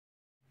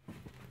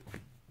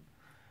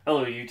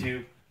Hello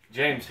YouTube,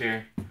 James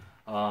here.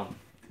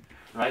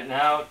 Right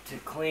now to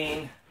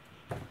clean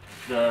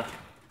the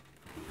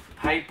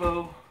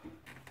Hypo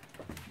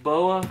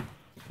Boa,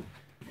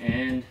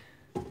 and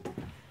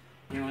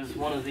it was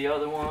one of the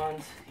other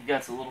ones. He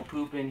got a little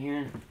poop in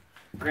here.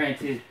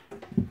 Granted,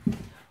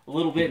 a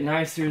little bit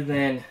nicer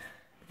than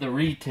the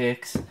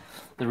retics.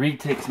 The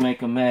retics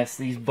make a mess.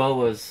 These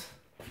boas,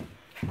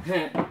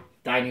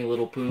 tiny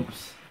little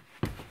poops.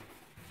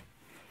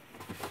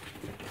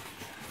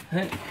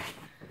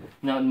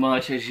 Not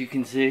much, as you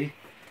can see.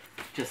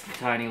 Just a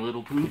tiny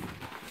little poop.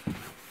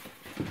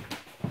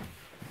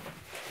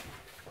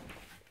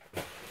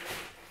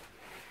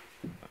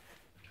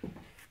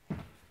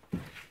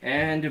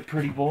 And a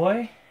pretty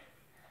boy.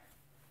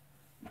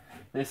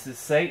 This is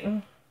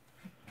Satan.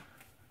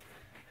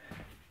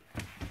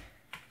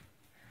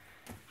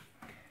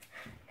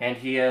 And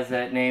he has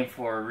that name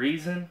for a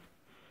reason.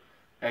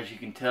 As you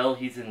can tell,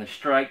 he's in the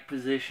strike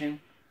position.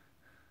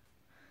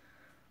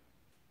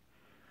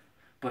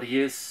 But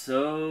he is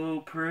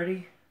so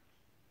pretty.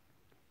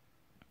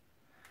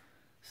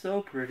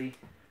 So pretty.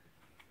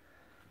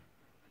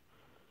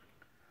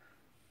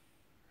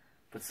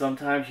 But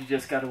sometimes you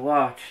just gotta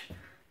watch.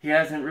 He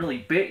hasn't really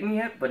bitten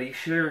yet, but he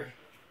sure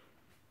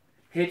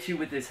hits you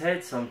with his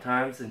head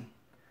sometimes, and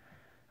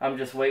I'm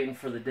just waiting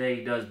for the day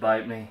he does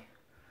bite me.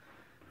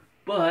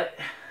 But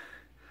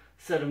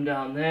set him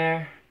down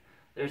there.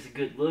 There's a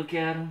good look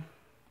at him.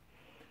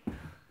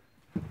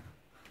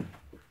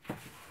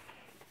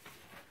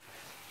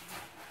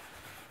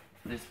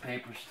 This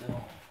paper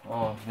still.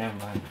 Oh, never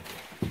mind.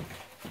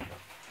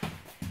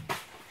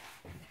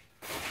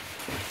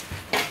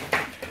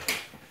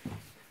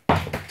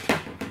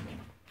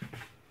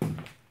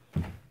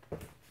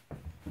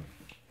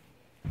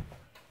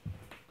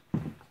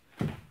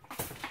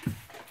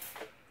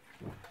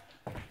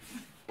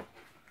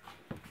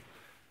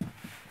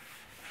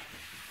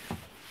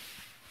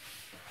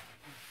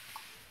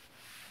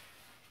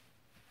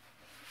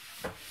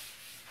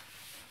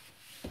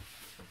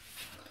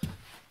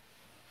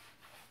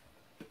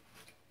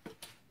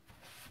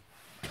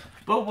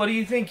 But what do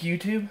you think,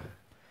 YouTube?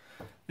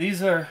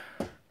 These are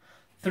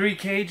 3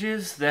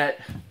 cages that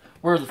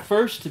were the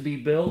first to be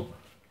built,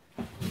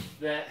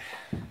 that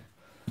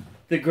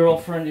the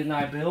girlfriend and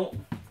I built.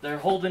 They're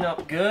holding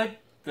up good.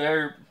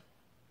 They're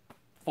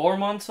 4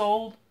 months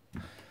old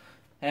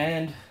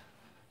and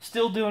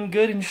still doing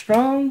good and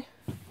strong.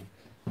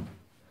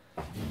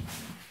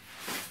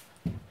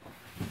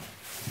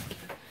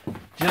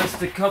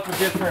 Just a couple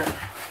different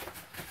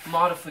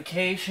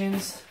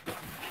modifications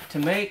to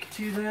make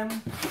to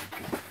them.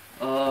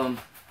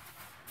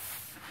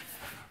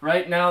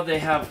 Right now they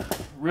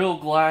have real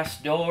glass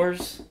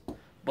doors,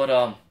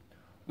 but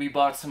we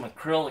bought some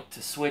acrylic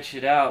to switch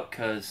it out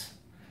because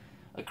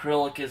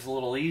acrylic is a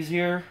little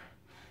easier.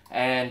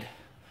 And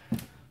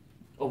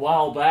a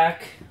while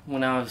back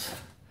when I was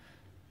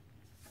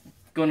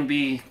going to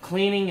be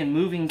cleaning and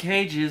moving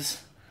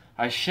cages,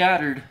 I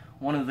shattered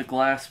one of the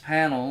glass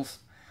panels,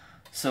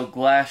 so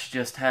glass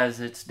just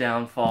has its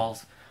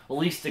downfalls. At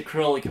least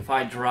acrylic, if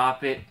I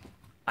drop it,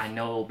 I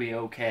know it'll be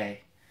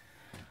okay.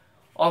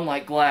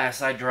 Unlike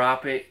glass, I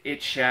drop it,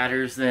 it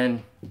shatters,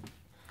 then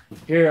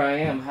here I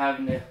am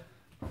having to,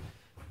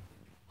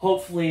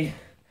 hopefully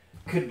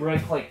could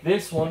break like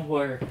this one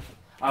where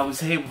I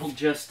was able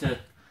just to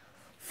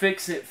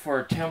fix it for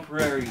a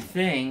temporary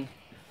thing.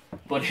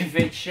 But if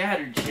it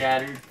shattered,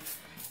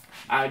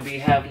 I'd be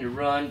having to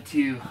run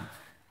to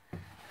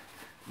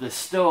the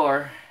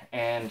store,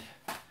 and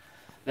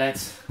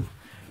that's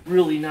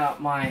really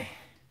not my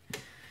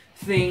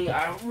thing.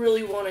 I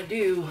really want to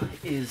do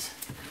is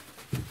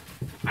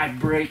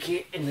I'd break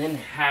it and then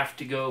have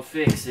to go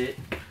fix it.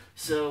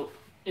 So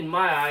in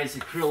my eyes,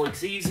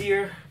 acrylic's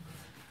easier,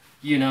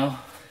 you know.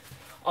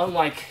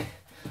 Unlike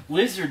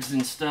lizards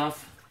and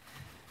stuff,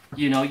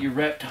 you know, your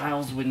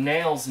reptiles with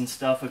nails and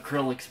stuff,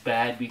 acrylic's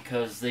bad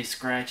because they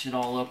scratch it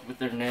all up with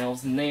their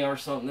nails, and they are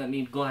something that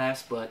need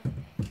glass. But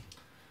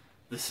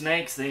the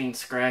snakes, they ain't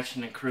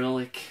scratching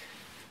acrylic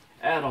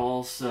at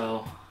all,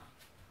 so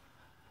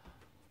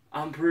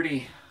I'm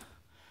pretty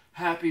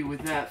happy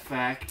with that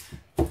fact,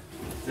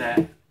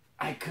 that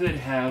I could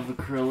have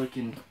acrylic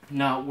and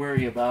not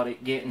worry about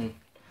it getting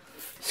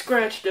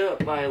scratched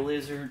up by a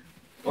lizard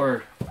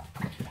or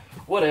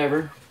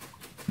whatever.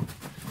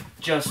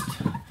 Just,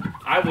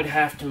 I would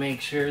have to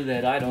make sure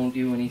that I don't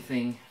do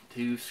anything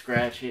to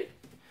scratch it.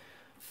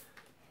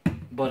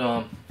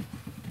 But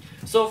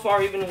so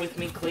far, even with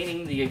me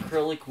cleaning the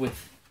acrylic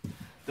with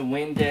the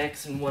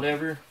Windex and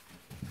whatever,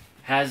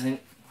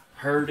 hasn't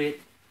hurt it,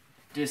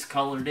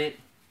 discolored it,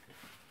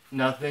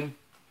 nothing.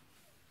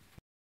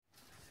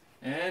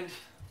 And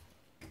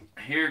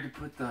here to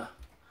put the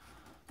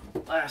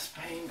last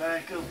pane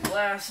back of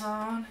glass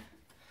on,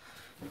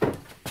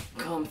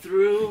 come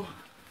through,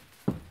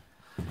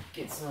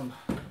 get some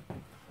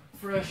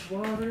fresh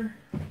water,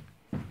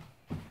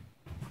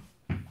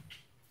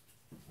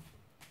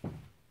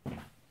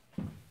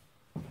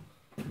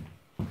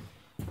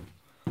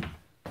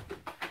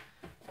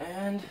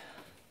 and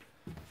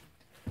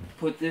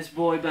Put this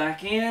boy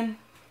back in.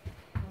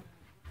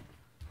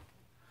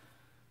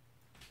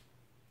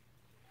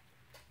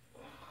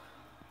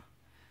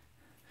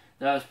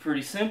 That was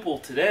pretty simple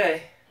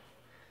today.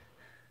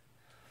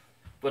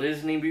 But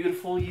isn't he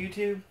beautiful,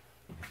 YouTube?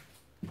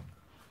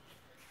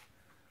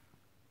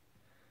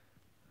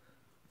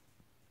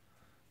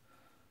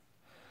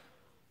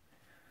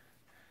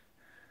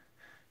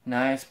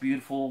 Nice,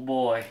 beautiful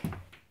boy.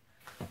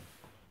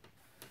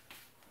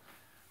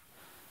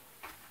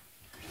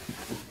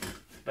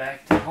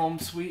 Back to home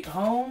sweet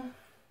home.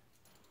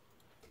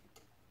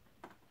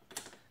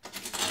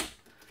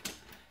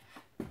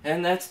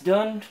 And that's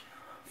done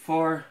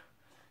for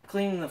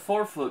cleaning the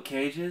 4-foot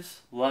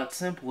cages. A lot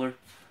simpler.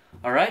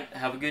 Alright,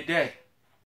 have a good day.